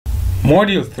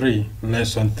Module 3,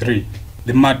 Lesson 3,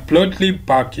 the Matplotlib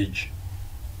package.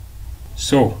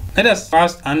 So, let us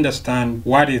first understand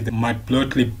what is the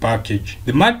Matplotlib package.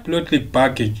 The Matplotlib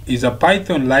package is a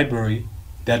Python library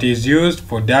that is used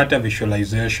for data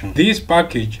visualization. This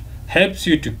package helps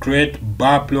you to create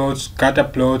bar plots, scatter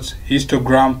plots,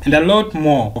 histogram, and a lot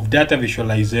more of data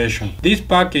visualization. This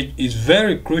package is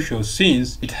very crucial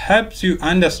since it helps you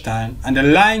understand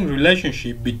underlying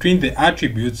relationship between the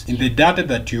attributes in the data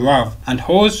that you have, and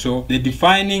also the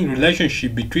defining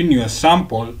relationship between your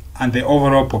sample and the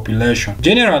overall population.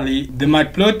 Generally, the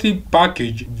Matplotlib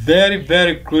package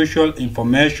very crucial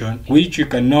information which you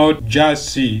cannot just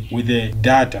see with the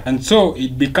data, and so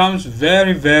it becomes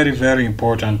very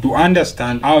important to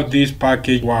understand how this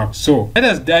package works. So let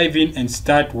us dive in and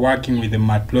start working with the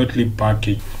Matplotlib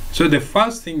package. So the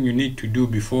first thing you need to do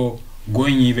before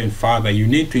going even further, you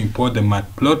need to import the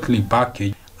Matplotlib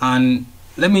package. And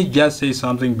let me just say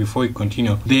something before we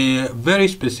continue. The very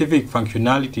specific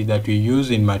functionality that we use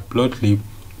in Matplotlib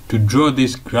to draw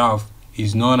this graph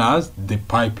is known as the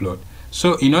pie plot.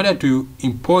 So in order to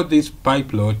import this pie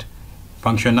plot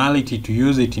functionality to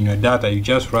use it in your data, you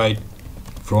just write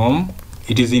from,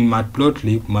 it is in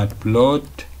Matplotlib,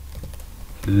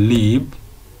 Matplotlib,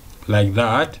 like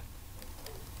that,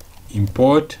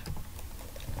 import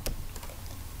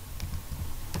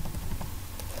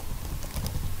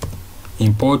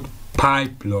pie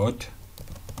plot,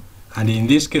 and in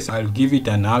this case I'll give it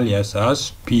an alias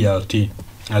as PLT,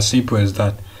 as simple as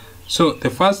that. So the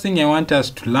first thing I want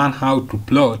us to learn how to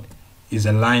plot is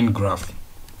a line graph.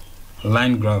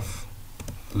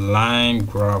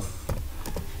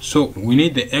 So we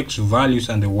need the X values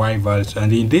and the Y values,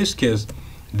 and in this case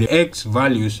the X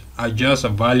values are just a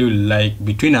value like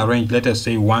between a range, let us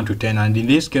say 1 to 10, and in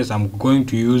this case I'm going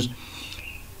to use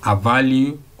a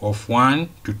value of 1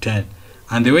 to 10.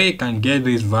 And the way you can get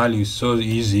this value is so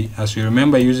easy. As you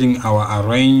remember, using our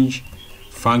arrange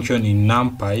function in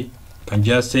NumPy, you can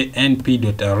just say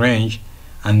np.arrange,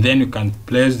 and then you can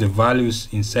place the values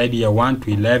inside here 1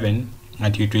 to 11,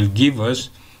 and it will give us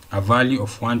a value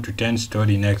of 1 to 10 stored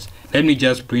in X. Let me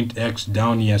just print X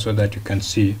down here so that you can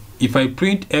see. If I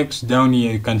print X down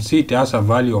here, you can see it has a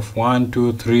value of 1,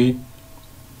 2, 3,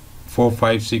 4,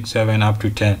 5, 6, 7 up to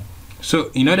 10.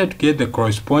 So in order to get the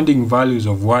corresponding values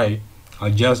of Y, I'll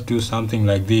just do something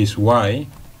like this. Y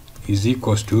is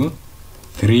equals to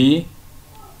 3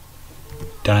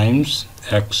 times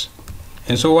X.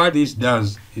 And so what this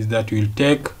does is that we'll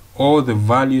take all the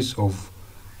values of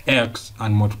X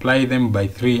and multiply them by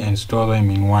 3 and store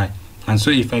them in Y. And so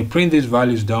if I print these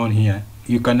values down here,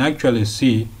 you can actually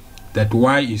see that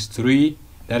Y is 3,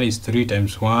 that is 3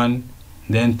 times 1,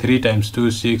 then 3 times 2,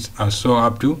 6, and so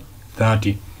up to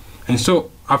 30. And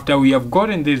so after we have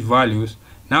gotten these values,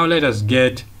 now let us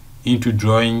get into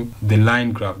drawing the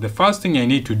line graph. The first thing I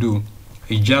need to do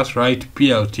is just write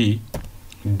plt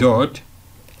dot,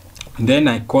 and then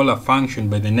I call a function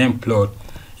by the name plot.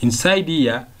 Inside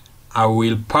here I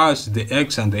will pass the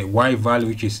X and the Y value,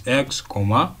 which is X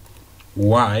comma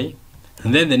Y,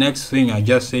 and then the next thing I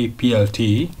just say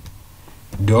plt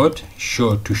dot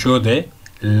show to show the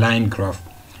line graph.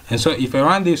 And so if I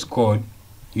run this code,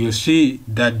 you'll see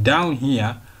that down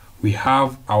here we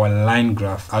have our line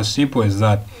graph, as simple as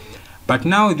that. But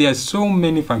now there are so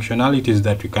many functionalities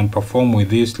that we can perform with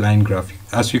this line graph.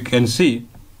 As you can see,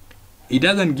 it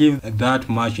doesn't give that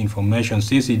much information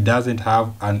since it doesn't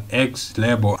have an X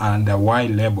label and a Y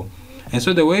label. And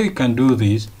so the way we can do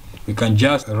this, we can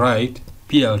just write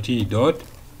plt dot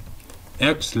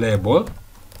X label.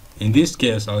 In this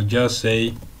case I'll just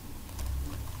say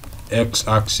X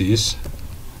axis,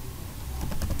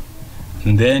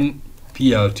 and then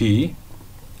plt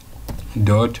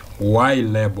dot Y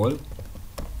label,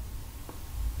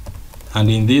 and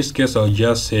in this case I'll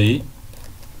just say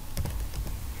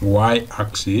Y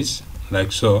axis,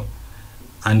 like so.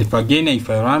 And if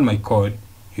I run my code,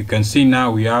 you can see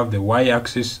now we have the Y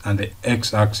axis and the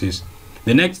X axis.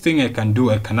 The next thing I can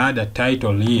do, I can add a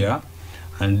title here,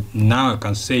 and now I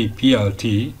can say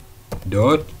plt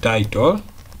dot title,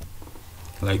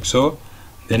 like so.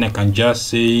 Then I can just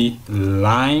say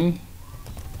line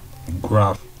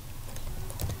graph.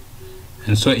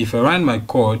 And so if I run my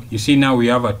code, you see now we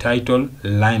have a title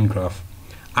line graph.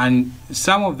 And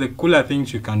some of the cooler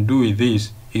things you can do with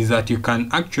this is that you can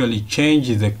actually change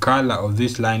the color of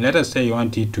this line. Let us say you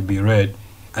want it to be red.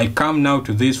 I come now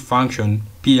to this function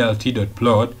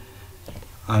plt.plot,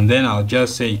 and then I'll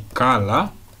just say color,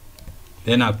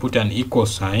 then I'll put an equal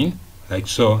sign like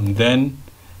so, and then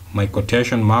my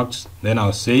quotation marks, then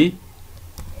I'll say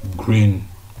green.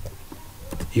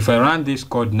 If I run this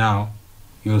code now,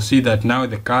 you'll see that now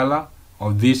the color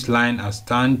of this line has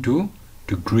turned to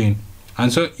green.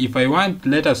 And so if I want,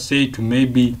 let us say, to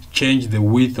maybe change the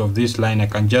width of this line, I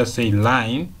can just say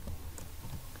line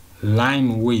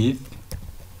width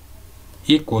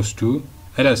equals to,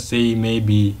 let us say,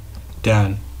 maybe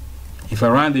 10. If I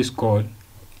run this code,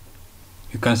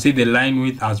 you can see the line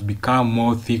width has become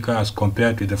more thicker as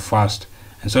compared to the first.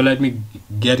 And so let me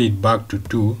get it back to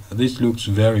 2. This looks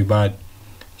very bad.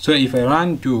 So if I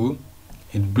run 2,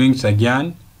 it brings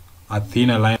again a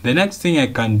thinner line. The next thing I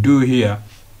can do here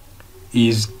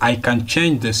is I can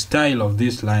change the style of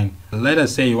this line. Let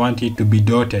us say you want it to be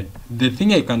dotted. The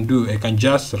thing I can do, I can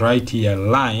just write here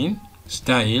line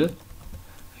style,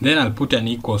 then I'll put an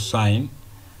equal sign,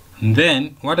 and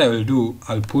then what I will do,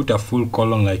 I'll put a full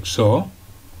colon like so.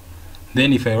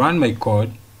 Then if I run my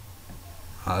code,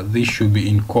 this should be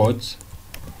in quotes.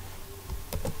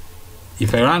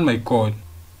 If I run my code,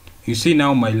 you see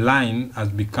now my line has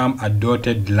become a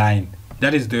dotted line.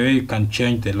 That is the way you can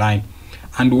change the line.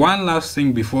 And one last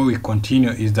thing before we continue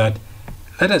is that,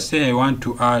 let us say I want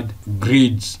to add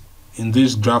grids in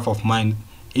this graph of mine.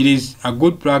 It is a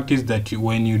good practice that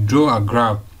when you draw a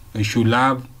graph, you should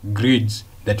have grids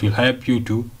that will help you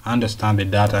to understand the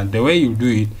data. And the way you do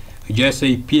it, you just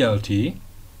say plt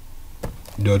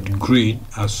dot grid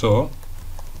as so,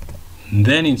 and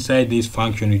then inside this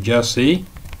function you just say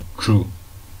true.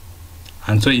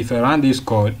 And so if I run this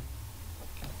code,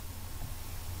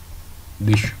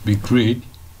 this should be grid.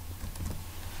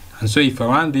 And so if I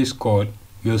run this code,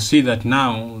 you'll see that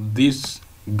now this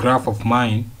graph of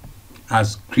mine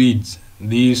has grids,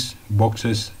 these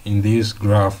boxes in this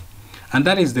graph. And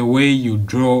that is the way you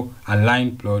draw a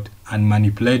line plot and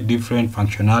manipulate different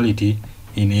functionality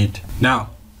in it. Now,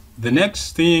 the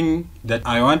next thing that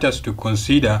I want us to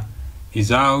consider is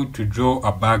how to draw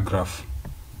a bar graph.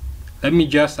 Let me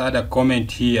just add a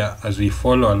comment here as we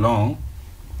follow along.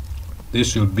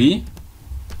 This will be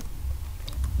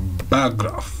bar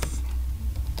graph.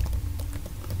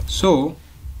 So,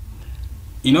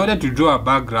 in order to draw a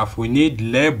bar graph, we need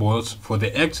labels for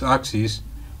the x-axis,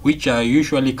 which are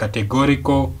usually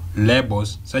categorical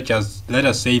labels, such as, let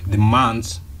us say, the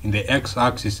months in the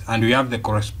x-axis, and we have the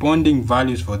corresponding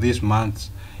values for these months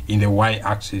in the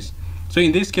y-axis. So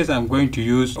in this case, I'm going to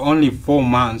use only 4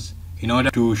 months in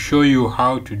order to show you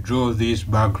how to draw this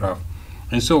bar graph.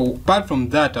 And so apart from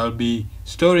that, I'll be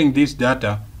storing this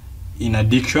data in a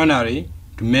dictionary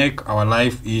to make our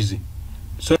life easy.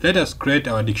 So let us create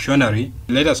our dictionary.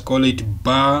 Let us call it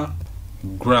bar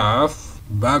graph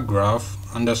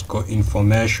underscore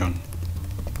information.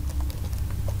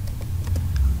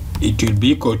 It will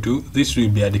be equal to, this will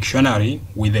be a dictionary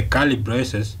with the curly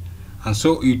braces, and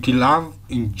so it will have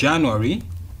in January,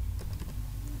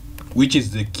 which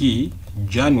is the key,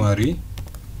 January.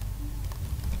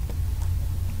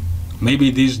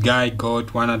 Maybe this guy got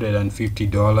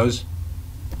 $150.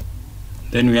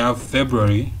 Then we have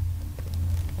February.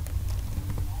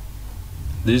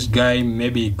 This guy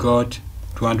maybe got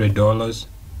 $200.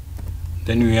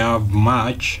 Then we have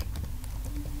March,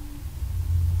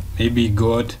 maybe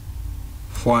got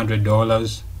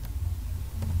 $400.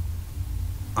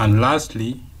 And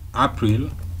lastly, April,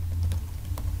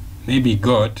 maybe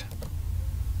got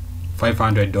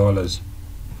 $500.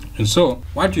 And so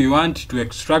what we want to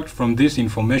extract from this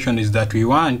information is that we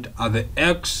want at the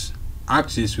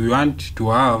x-axis we want to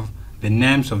have the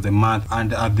names of the month,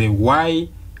 and at the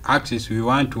y-axis we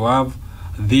want to have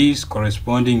these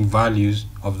corresponding values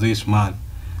of this month.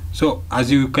 So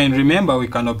as you can remember, we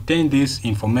can obtain this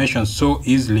information so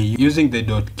easily using the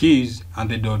dot keys and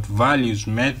the dot values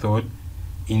method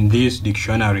in this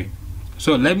dictionary.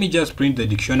 So let me just print the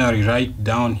dictionary right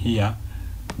down here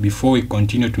before we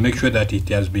continue to make sure that it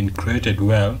has been created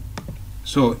well.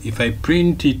 So if I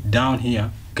print it down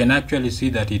here, you can actually see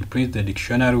that it prints the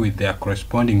dictionary with their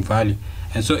corresponding value.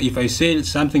 And so if I say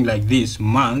something like this,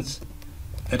 months,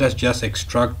 let us just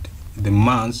extract the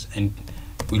months, and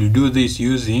we'll do this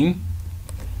using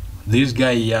this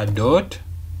guy here, dot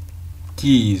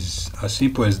keys, as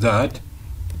simple as that.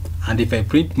 And if I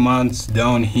print months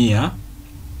down here,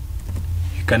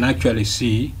 you can actually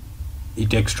see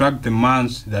it extracts the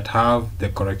months that have the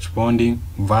corresponding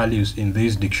values in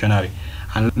this dictionary.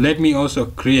 And let me also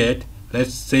create,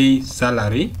 let's say,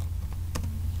 salary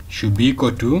should be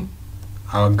equal to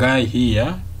our guy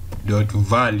here, dot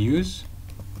values,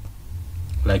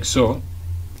 like so.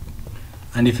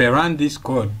 And if I run this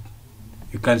code,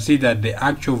 you can see that the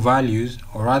actual values,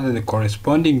 or rather the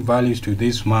corresponding values to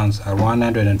these months, are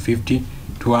 150,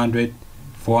 200,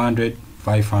 400,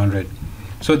 500.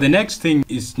 So the next thing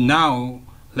is, now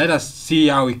let us see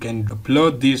how we can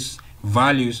upload these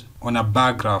values on a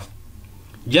bar graph.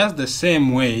 Just the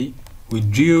same way we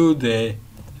drew the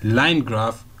line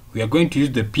graph, we are going to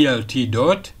use the plt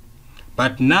dot,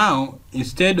 but now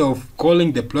instead of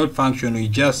calling the plot function, we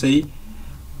just say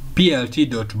plt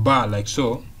dot bar like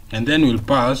so, and then we'll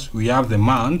pass, we have the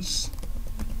months,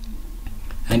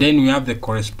 and then we have the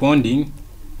corresponding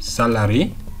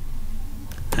salary.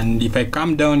 And if I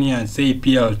come down here and say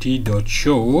plt dot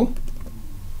show,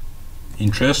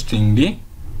 interestingly,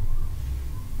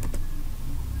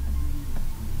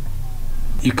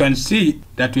 you can see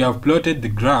that we have plotted the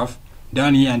graph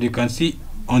down here, and you can see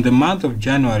on the month of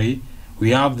January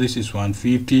we have this is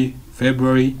 150,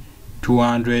 February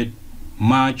 200,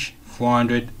 March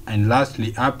 400, and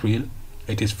lastly April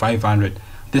it is 500.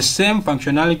 The same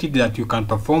functionality that you can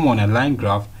perform on a line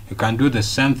graph, you can do the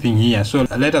same thing here. So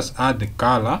let us add the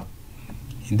color.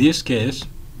 In this case,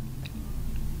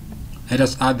 let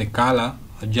us add the color.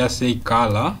 I'll just say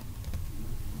color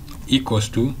equals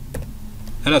to,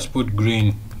 let us put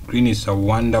green. Green is a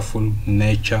wonderful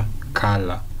nature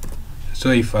color.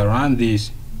 So if I run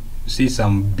this, see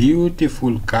some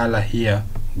beautiful color here,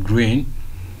 green.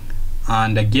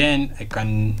 And again, I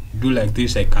can do like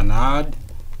this. I can add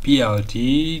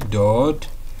plt dot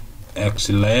x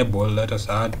label. Let us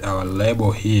add our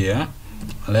label here.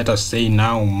 Let us say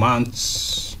now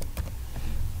months,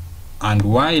 and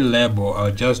y label,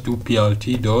 I'll just do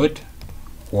plt dot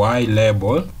y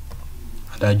label,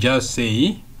 and I just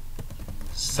say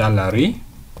salary,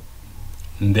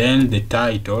 and then the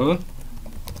title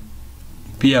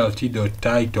plt dot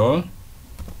title,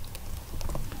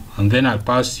 and then I'll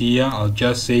pass here, I'll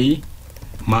just say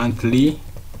monthly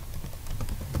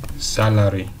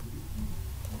salary.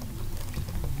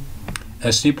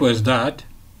 As simple as that.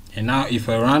 And now if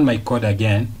I run my code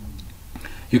again,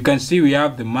 you can see we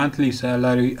have the monthly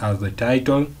salary as the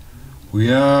title. We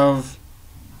have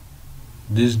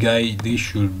this guy, this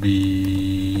should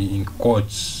be in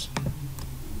quotes.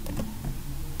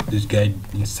 This guy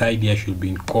inside here should be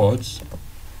in quotes.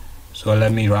 So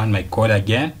let me run my code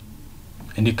again,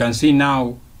 and you can see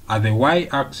now at the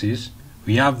y-axis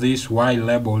we have this y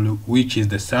label, which is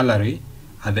the salary.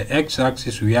 At the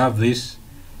x-axis we have this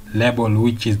label,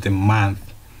 which is the month.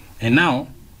 And now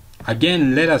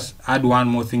again, let us add one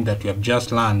more thing that we have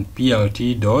just learned,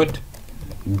 plt dot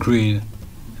grid.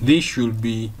 This should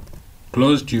be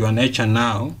close to your nature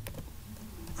now,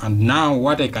 and now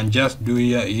what I can just do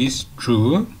here is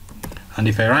true. And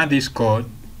if I run this code,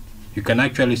 you can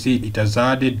actually see it has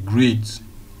added grids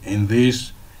in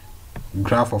this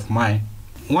graph of mine.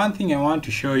 One thing I want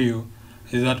to show you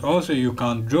is that also you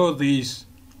can draw this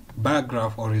bar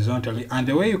graph horizontally, and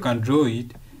the way you can draw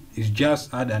it is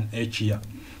just add an H here.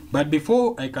 But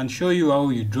before I can show you how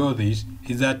you draw this,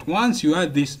 is that once you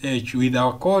add this H with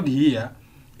our code here,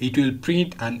 it will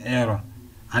print an error,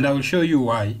 and I will show you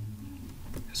why.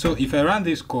 So if I run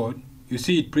this code, you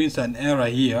see it prints an error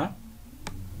here,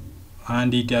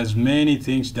 and it has many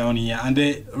things down here. And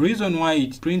the reason why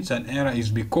it prints an error is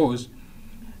because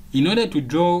in order to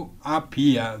draw up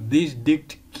here these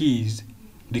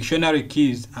dictionary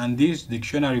keys and these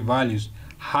dictionary values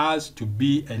has to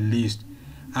be a list.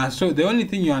 And so the only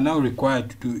thing you are now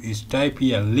required to do is type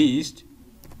here list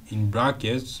in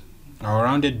brackets, a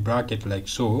rounded bracket like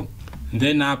so, and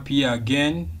then up here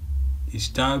again is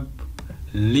type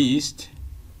list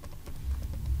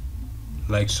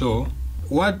like so.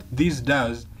 What this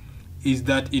does is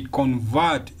that it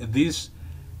converts this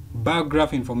bar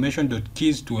graph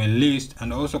information.keys to a list,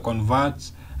 and also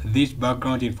converts this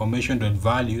background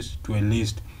information.values to a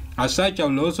list. As such, I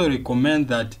will also recommend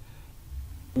that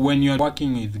when you are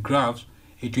working with graphs,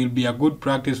 it will be a good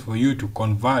practice for you to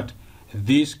convert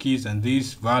these keys and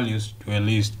these values to a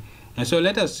list. And so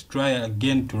let us try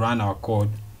again to run our code.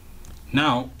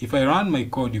 Now if I run my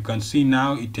code, you can see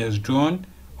now it has drawn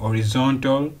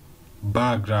horizontal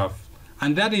bar graph,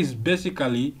 and that is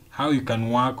basically how you can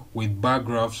work with bar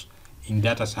graphs in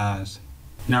data science.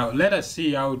 Now let us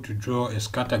see how to draw a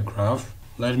scatter graph.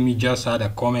 Let me just add a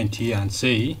comment here and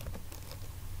say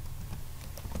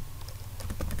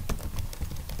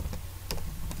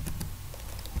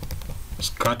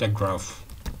scatter graph.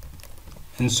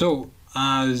 And so,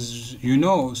 as you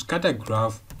know, scatter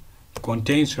graph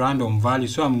contains random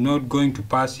values, so I'm not going to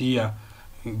pass here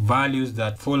values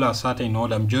that follow a certain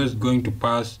order. I'm just going to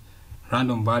pass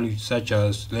random values such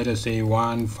as, let us say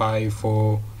 1, 5,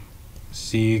 4,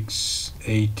 6,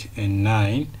 8, and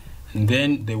 9. And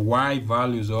then the y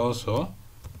values also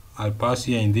I'll pass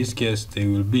here. In this case they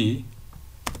will be,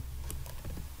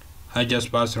 I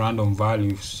just pass random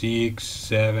values 6,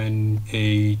 7,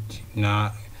 8,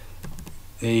 9,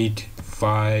 8,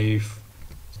 5,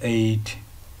 8,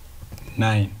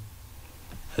 9.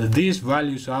 these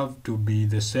values have to be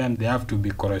the same, they have to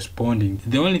be corresponding.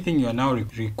 The only thing you are now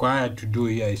required to do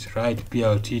here is write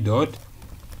plt dot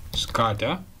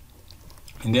scatter,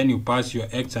 and then you pass your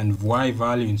x and y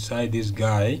value inside this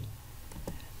guy.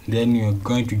 Then you're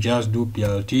going to just do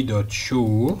plt dot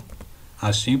show,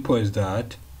 as simple as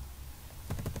that.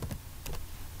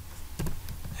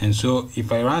 And so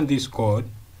if I run this code,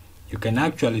 you can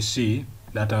actually see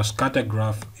that our scatter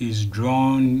graph is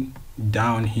drawn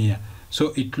down here.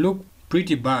 So it looked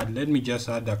pretty bad. Let me just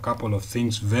add a couple of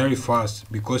things very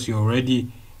fast because you're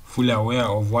already fully aware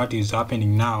of what is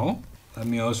happening now. Let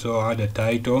me also add a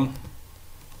title.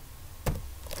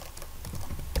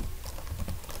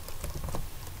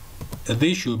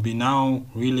 This should be now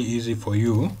really easy for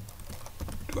you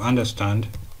to understand.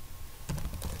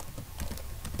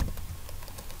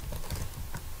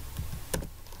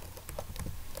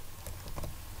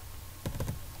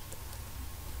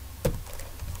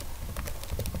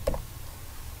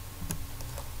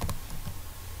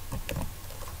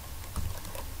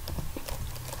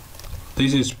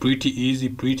 This is pretty easy,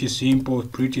 pretty simple,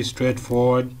 pretty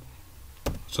straightforward.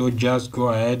 So just go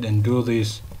ahead and do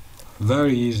this.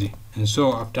 Very easy. And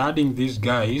so after adding these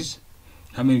guys,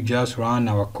 let me just run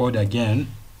our code again.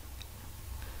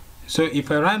 So if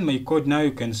I run my code now,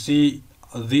 you can see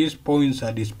these points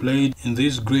are displayed in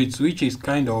these grids, which is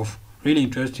kind of really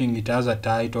interesting. It has a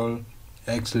title,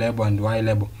 X label and Y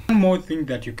label. One more thing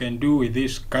that you can do with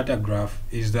this scatter graph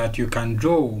is that you can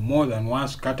draw more than one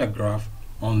scatter graph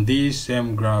on this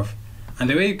same graph. And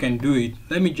the way you can do it,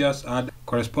 let me just add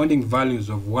corresponding values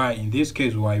of y. In this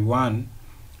case, y1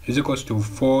 is equals to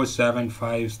 4, 7,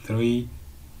 5, 3,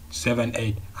 7,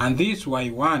 8. And this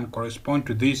y1 correspond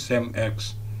to this same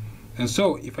x. And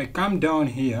so if I come down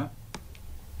here,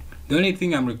 the only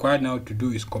thing I'm required now to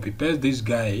do is copy paste this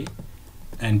guy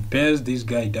and paste this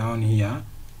guy down here.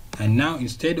 And now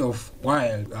instead of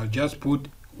y, I'll just put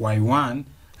y1,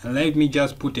 and let me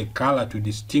just put a color to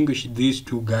distinguish these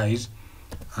two guys,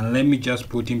 and let me just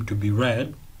put him to be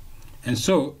red. And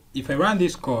so if I run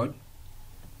this code,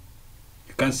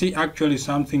 you can see actually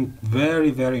something very,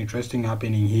 very interesting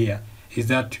happening here, is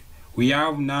that we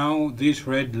have now these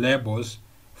red labels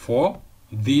for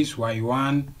this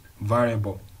y1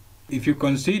 variable. If you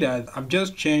consider, I've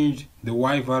just changed the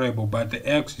y variable, but the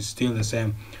x is still the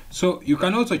same. So you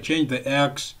can also change the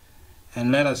x, and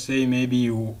let us say maybe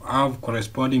you have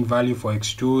corresponding value for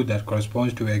x2 that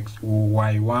corresponds to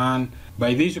y1.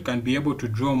 By this you can be able to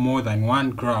draw more than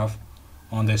one graph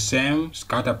on the same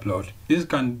scatter plot. This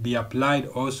can be applied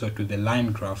also to the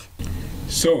line graph.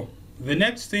 So the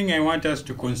next thing I want us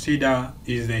to consider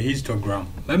is the histogram.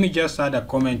 Let me just add a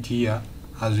comment here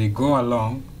as we go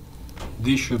along.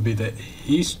 This should be the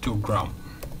histogram.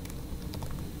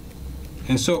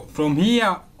 And so from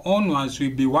here onwards,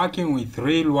 we'll be working with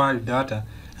real world data.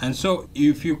 And so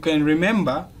if you can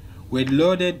remember, we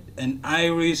loaded an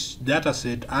iris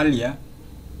dataset earlier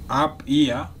up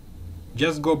here.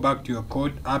 Just go back to your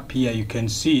code up here. You can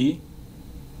see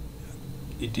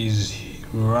it is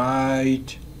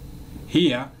right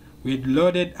here. We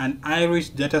loaded an iris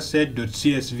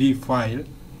dataset.csv file,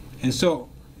 and so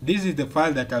this is the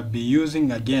file that I'll be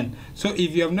using again. So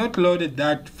if you have not loaded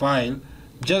that file,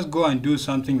 just go and do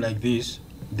something like this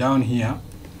down here.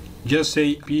 Just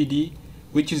say pd,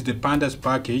 which is the pandas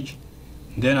package,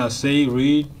 then I'll say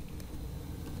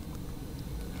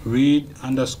read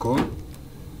underscore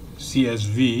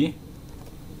csv,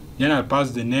 then I'll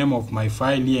pass the name of my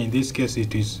file here. In this case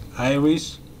it is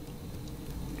iris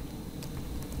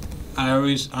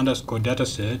underscore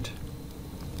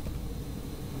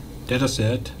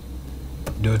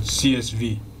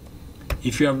dataset.csv.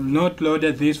 If you have not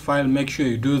loaded this file, make sure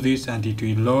you do this and it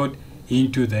will load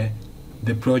into the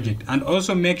project. And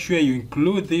also make sure you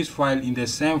include this file in the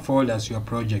same folder as your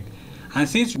project. And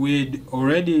since we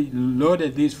already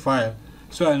loaded this file,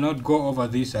 so I'll not go over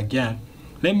this again,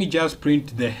 let me just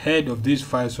print the head of this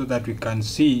file so that we can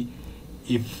see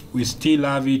if we still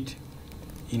have it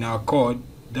in our code.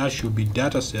 That should be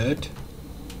dataset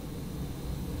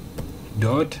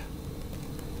dot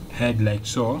head, like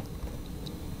so.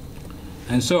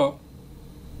 And so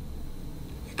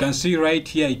you can see right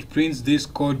here it prints this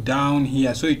code down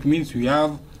here, so it means we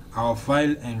have our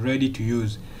file and ready to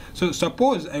use. So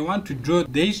suppose I want to draw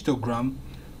the histogram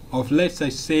of, let's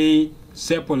say,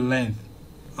 sepal length.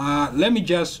 Let me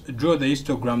just draw the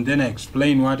histogram, then I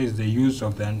explain what is the use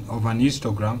of an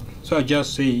histogram. So I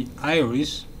just say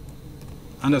iris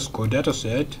underscore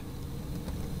dataset,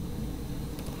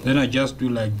 then I just do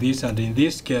like this, and in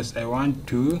this case I want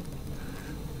to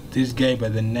this guy by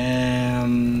the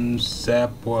name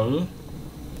sepal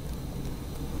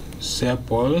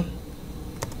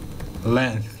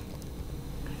length.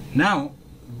 Now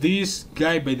this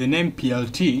guy by the name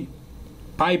plt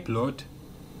pyplot,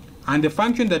 and the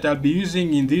function that I'll be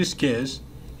using in this case,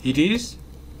 it is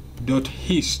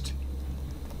 .hist,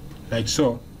 like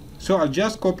so. So I'll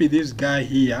just copy this guy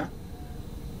here,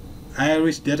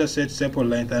 iris dataset sepal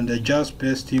length, and I just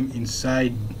paste him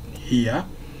inside here.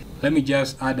 Let me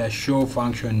just add a show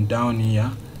function down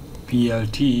here,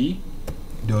 plt.show,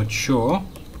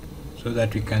 so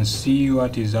that we can see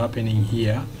what is happening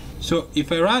here. So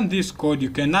if I run this code, you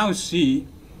can now see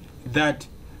that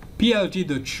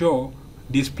plt.show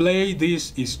display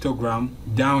this histogram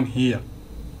down here.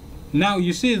 Now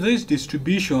you see these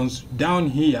distributions down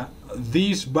here,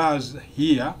 these bars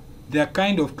here, they are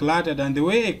kind of cluttered, and the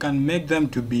way I can make them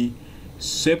to be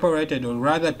separated, or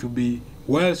rather to be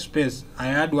well spaced, I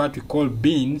add what we call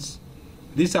bins.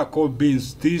 These are called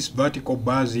bins, these vertical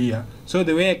bars here. So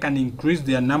the way I can increase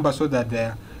their number so that they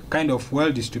are kind of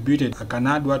well distributed, I can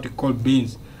add what we call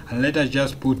bins, and let us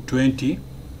just put 20.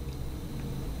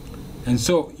 And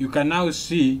so you can now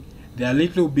see they are a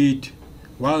little bit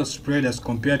well spread as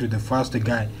compared to the first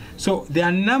guy. So there are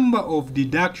a number of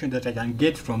deductions that I can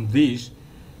get from this.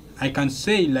 I can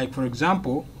say, like for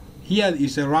example, here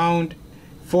is around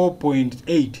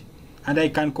 4.8, and I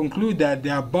can conclude that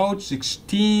there are about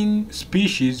 16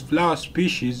 species, flower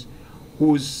species,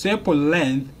 whose sepal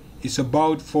length is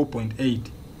about 4.8.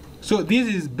 So this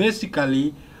is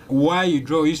basically why you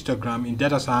draw histogram in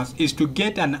data science, is to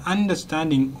get an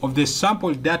understanding of the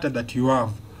sample data that you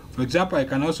have. For example, I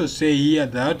can also say here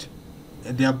that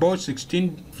there are about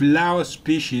 16 flower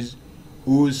species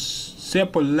whose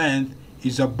sepal length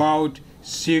is about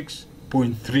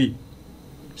 6.3.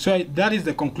 So that is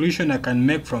the conclusion I can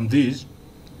make from this.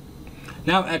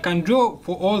 Now I can draw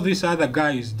for all these other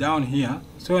guys down here.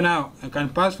 So now I can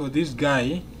pass for this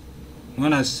guy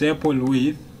known as sepal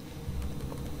width.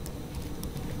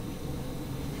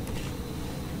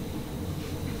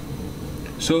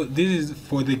 So this is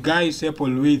for the guy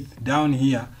sepal width down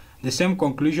here. The same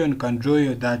conclusion can draw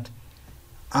you that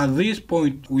at this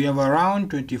point we have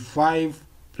around 25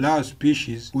 flower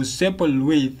species whose sepal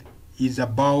width is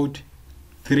about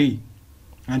 3,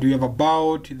 and we have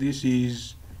about, this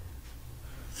is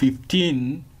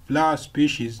 15 flower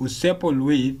species whose sepal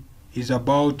width is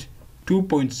about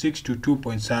 2.6 to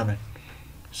 2.7.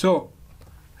 So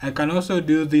I can also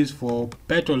do this for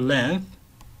petal length.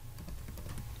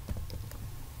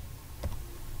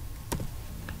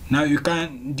 Now you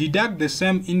can deduct the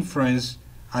same inference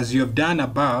as you have done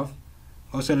above.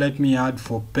 Also let me add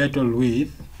for petal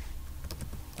width.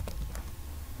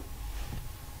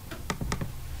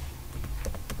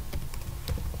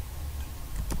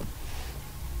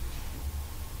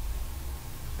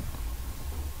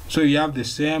 So you have the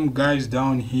same guys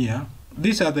down here.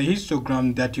 These are the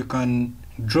histograms that you can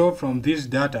draw from this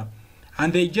data,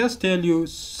 and they just tell you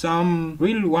some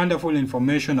real wonderful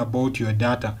information about your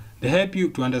data. They help you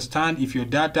to understand if your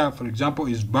data, for example,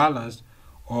 is balanced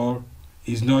or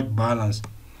is not balanced.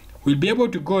 We'll be able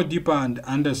to go deeper and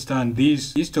understand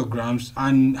these histograms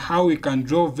and how we can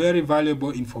draw very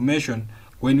valuable information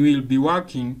when we'll be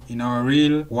working in our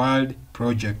real world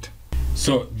project.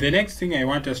 So the next thing I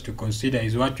want us to consider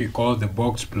is what we call the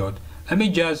box plot. Let me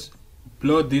just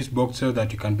plot this box so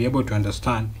that you can be able to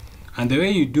understand. And the way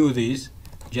you do this,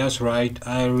 just write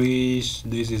iris,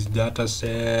 this is data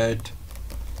set,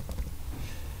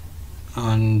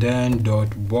 and then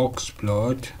dot box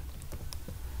plot,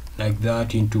 like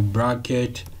that, into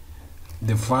bracket.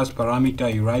 The first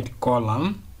parameter you write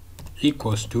column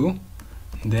equals to,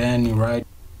 then you write,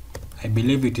 I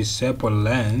believe it is sepal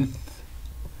length,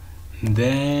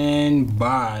 then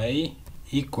by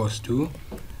equals to,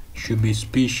 should be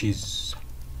species.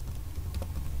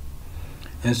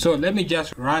 And so let me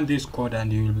just run this code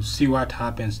and you will see what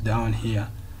happens down here.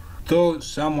 Though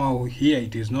somehow here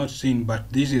it is not seen,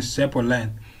 but this is sepal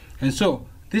length. And so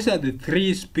these are the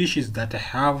three species that I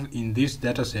have in this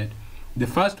dataset. The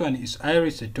first one is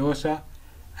Iris setosa,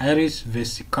 Iris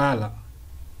versicolor,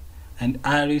 and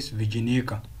Iris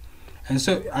virginica. And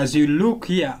so as you look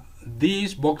here,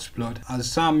 this box plot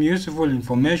has some useful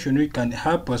information which can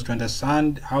help us to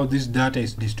understand how this data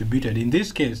is distributed. In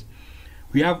this case,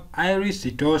 we have Iris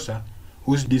setosa,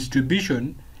 whose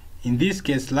distribution in this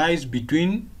case lies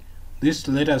between this,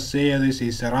 let us say this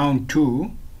is around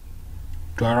 2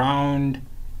 to around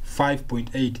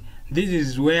 5.8. This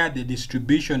is where the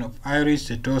distribution of Iris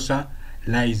setosa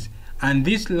lies. And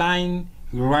this line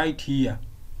right here,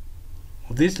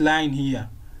 this line here,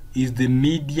 is the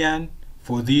median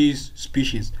for these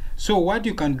species. So what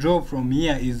you can draw from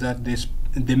here is that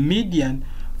the median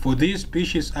for this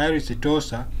species Iris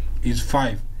setosa is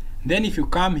 5. Then if you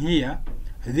come here,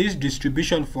 this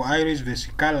distribution for iris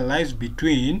versicolor lies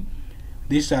between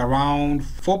this around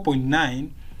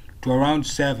 4.9 to around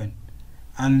 7,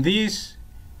 and this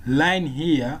line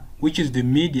here, which is the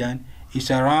median,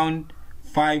 is around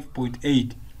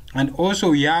 5.8. And also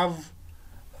we have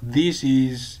this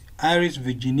is iris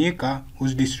virginica,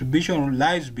 whose distribution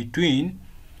lies between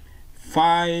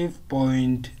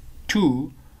 5.2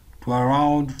 to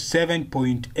around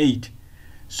 7.8.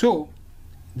 So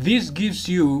this gives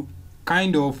you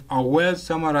kind of a well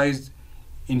summarized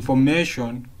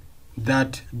information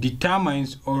that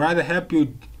determines, or rather help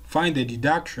you find the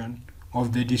deduction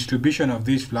of the distribution of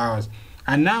these flowers.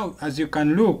 And now, as you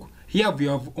can look here, we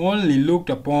have only looked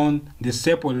upon the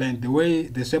sepal length, the way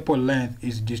the sepal length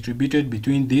is distributed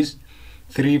between these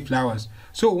three flowers.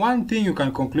 So one thing you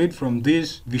can conclude from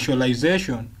this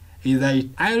visualization is that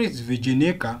iris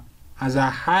virginica has a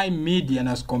high median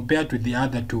as compared to the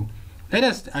other two. Let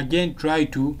us again try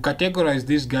to categorize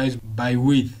these guys by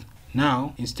width.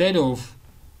 Now, instead of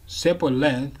sepal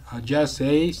length, I'll just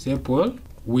say sepal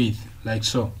width, like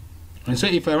so. And so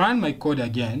if I run my code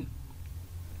again,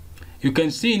 you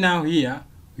can see now here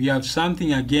we have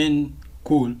something again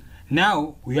cool.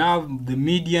 Now we have the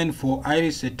median for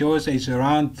iris setosa is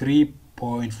around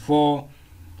 3.4,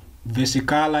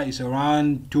 versicolor is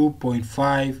around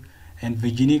 2.5, and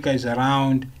virginica is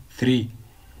around 3.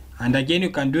 And again, you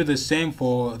can do the same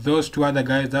for those two other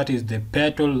guys, that is the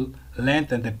petal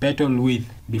length and the petal width,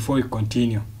 before you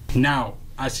continue. Now,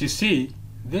 as you see,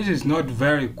 this is not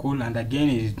very cool, and again,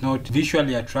 it is not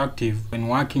visually attractive when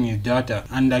working with data.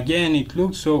 And again, it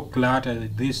looks so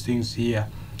cluttered, these things here.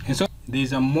 And so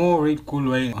there's a more really cool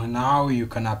way on how you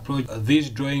can approach this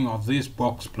drawing of this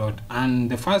box plot. And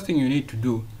the first thing you need to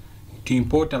do to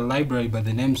import a library by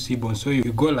the name Seaborn. So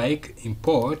you go like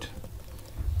import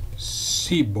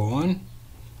Seaborn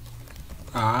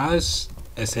as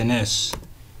SNS,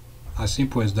 as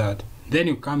simple as that. Then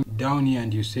you come down here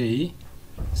and you say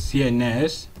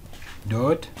cns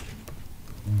dot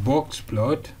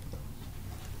boxplot,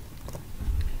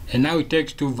 and now it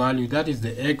takes two values, that is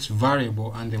the x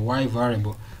variable and the y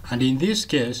variable. And in this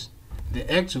case,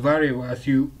 the x variable, as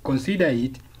you consider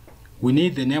it, we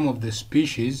need the name of the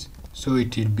species, so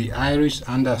it will be iris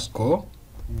underscore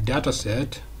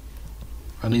dataset,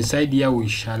 and inside here we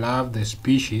shall have the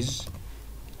species.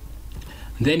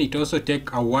 Then it also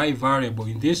take a y variable.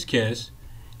 In this case,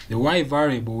 the y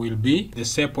variable will be the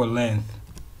sepal length,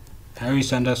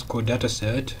 iris underscore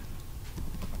dataset.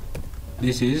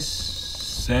 This is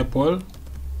sepal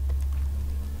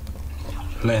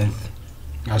length,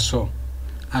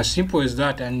 as simple as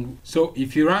that. And so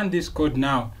if you run this code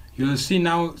now, you'll see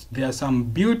now there are some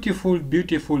beautiful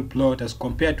plot as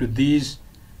compared to these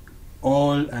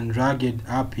all and ragged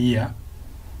up here.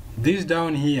 This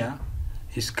down here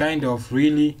is kind of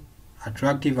really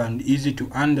attractive and easy to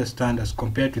understand as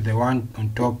compared to the one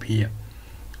on top here.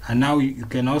 And now you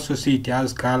can also see it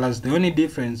has colors. The only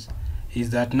difference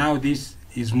is that now this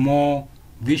is more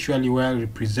visually well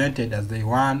represented as the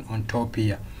one on top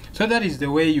here. So that is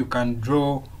the way you can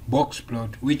draw box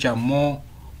plot which are more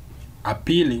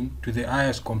appealing to the eye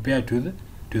as compared to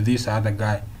this other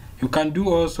guy. You can do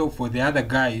also for the other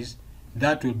guys.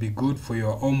 That will be good for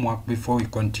your homework before we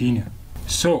continue.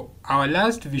 So our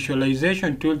last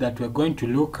visualization tool that we're going to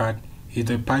look at is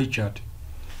the pie chart.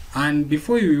 And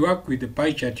before you work with the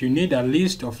pie chart, you need a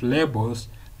list of labels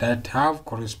that have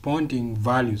corresponding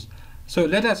values. So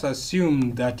let us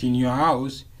assume that in your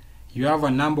house you have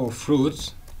a number of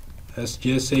fruits. Let's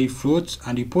just say fruits,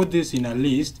 and you put this in a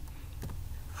list.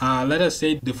 Let us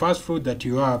say the first fruit that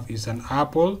you have is an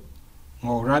apple,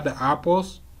 or rather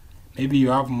apples. Maybe you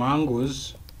have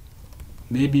mangoes,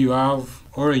 maybe you have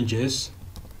oranges,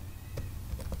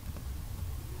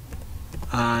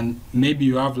 and maybe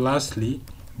you have lastly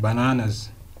bananas.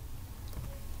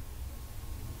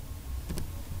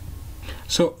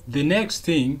 So the next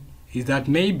thing is that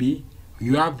maybe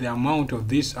you have the amount of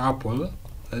this apple.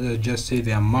 Let us just say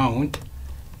the amount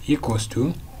equals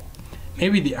to,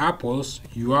 maybe the apples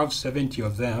you have 70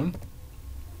 of them,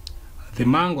 the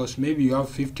mangoes maybe you have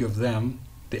 50 of them,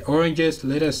 the oranges,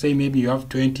 let us say maybe you have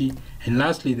 20, and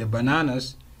lastly the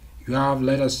bananas you have,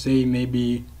 let us say,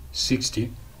 maybe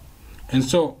 60. And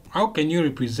so how can you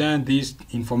represent this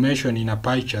information in a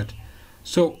pie chart?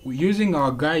 So using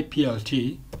our guy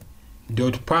plt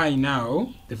dot pie,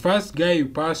 now the first guy you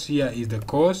pass here is the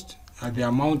cost, the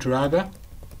amount rather,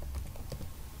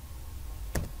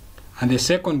 and the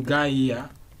second guy here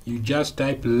you just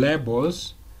type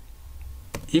labels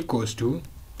equals to,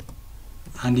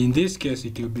 and in this case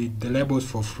it will be the labels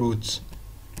for fruits.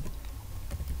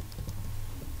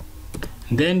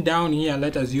 Then down here,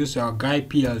 let us use our guy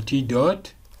plt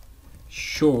dot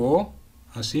show.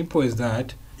 As simple as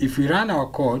that. If we run our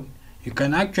code, you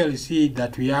can actually see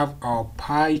that we have our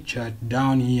pie chart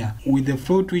down here, with the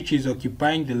fruit which is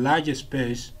occupying the largest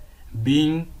space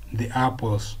being the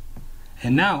apples.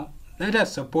 And now let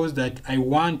us suppose that I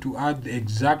want to add the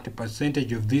exact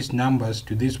percentage of these numbers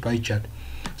to this pie chart.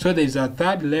 So there is a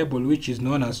third label which is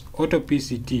known as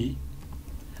auto-pct,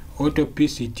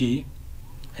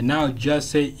 and now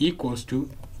just say equals to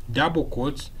double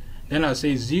quotes, then I'll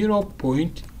say 0.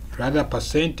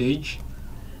 Percentage,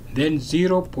 then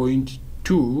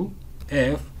 0.2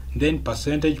 f, then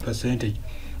percentage.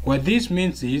 What this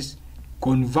means is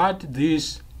convert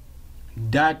this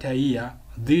data here,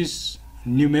 these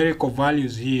numerical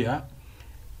values here,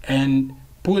 and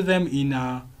put them in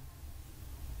a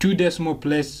 2 decimal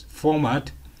place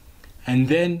format, and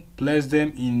then place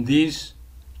them in this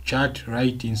chart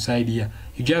right inside here.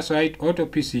 You just write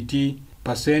auto-pct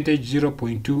percentage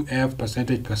 0.2 f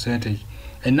percentage.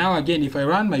 And now again, if I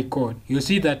run my code, you'll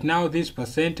see that now this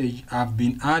percentage have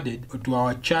been added to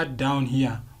our chart down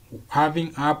here,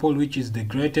 having apple, which is the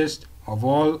greatest of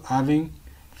all, having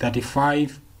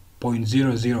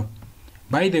 35.00.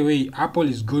 By the way, apple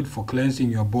is good for cleansing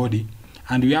your body,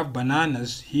 and we have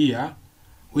bananas here,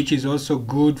 which is also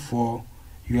good for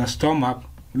your stomach.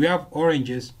 We have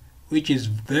oranges, which is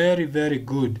very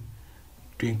good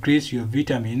to increase your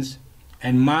vitamins,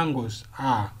 and mangoes.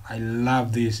 I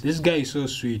love this guy is so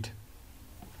sweet.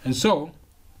 And so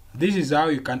this is how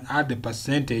you can add the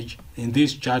percentage in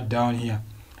this chart down here.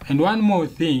 And one more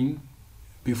thing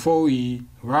before we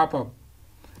wrap up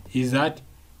is that,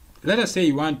 let us say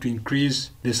you want to increase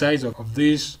the size of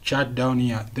this chart down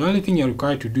here. The only thing you're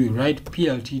required to do is write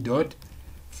plt dot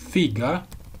figure,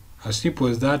 as simple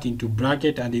as that, into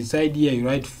bracket, and inside here you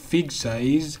write fig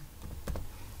size,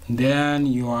 then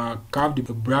your curved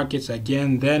brackets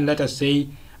again. Then let us say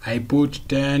I put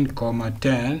 10,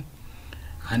 10,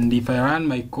 and if I run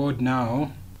my code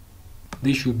now,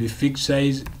 this should be fig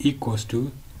size equals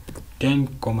to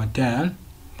 10, 10.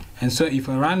 And so if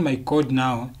I run my code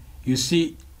now, you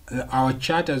see our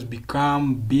chart has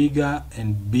become bigger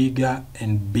and bigger.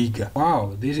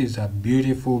 Wow, this is a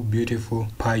beautiful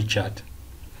pie chart.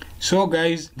 So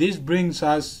guys, this brings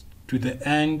us to the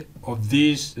end of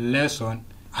this lesson.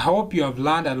 I hope you have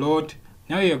learned a lot.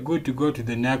 Now you're good to go to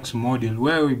the next module,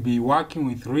 where we'll be working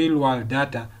with real world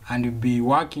data and we'll be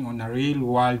working on a real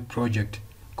world project.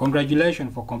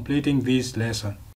 Congratulations for completing this lesson.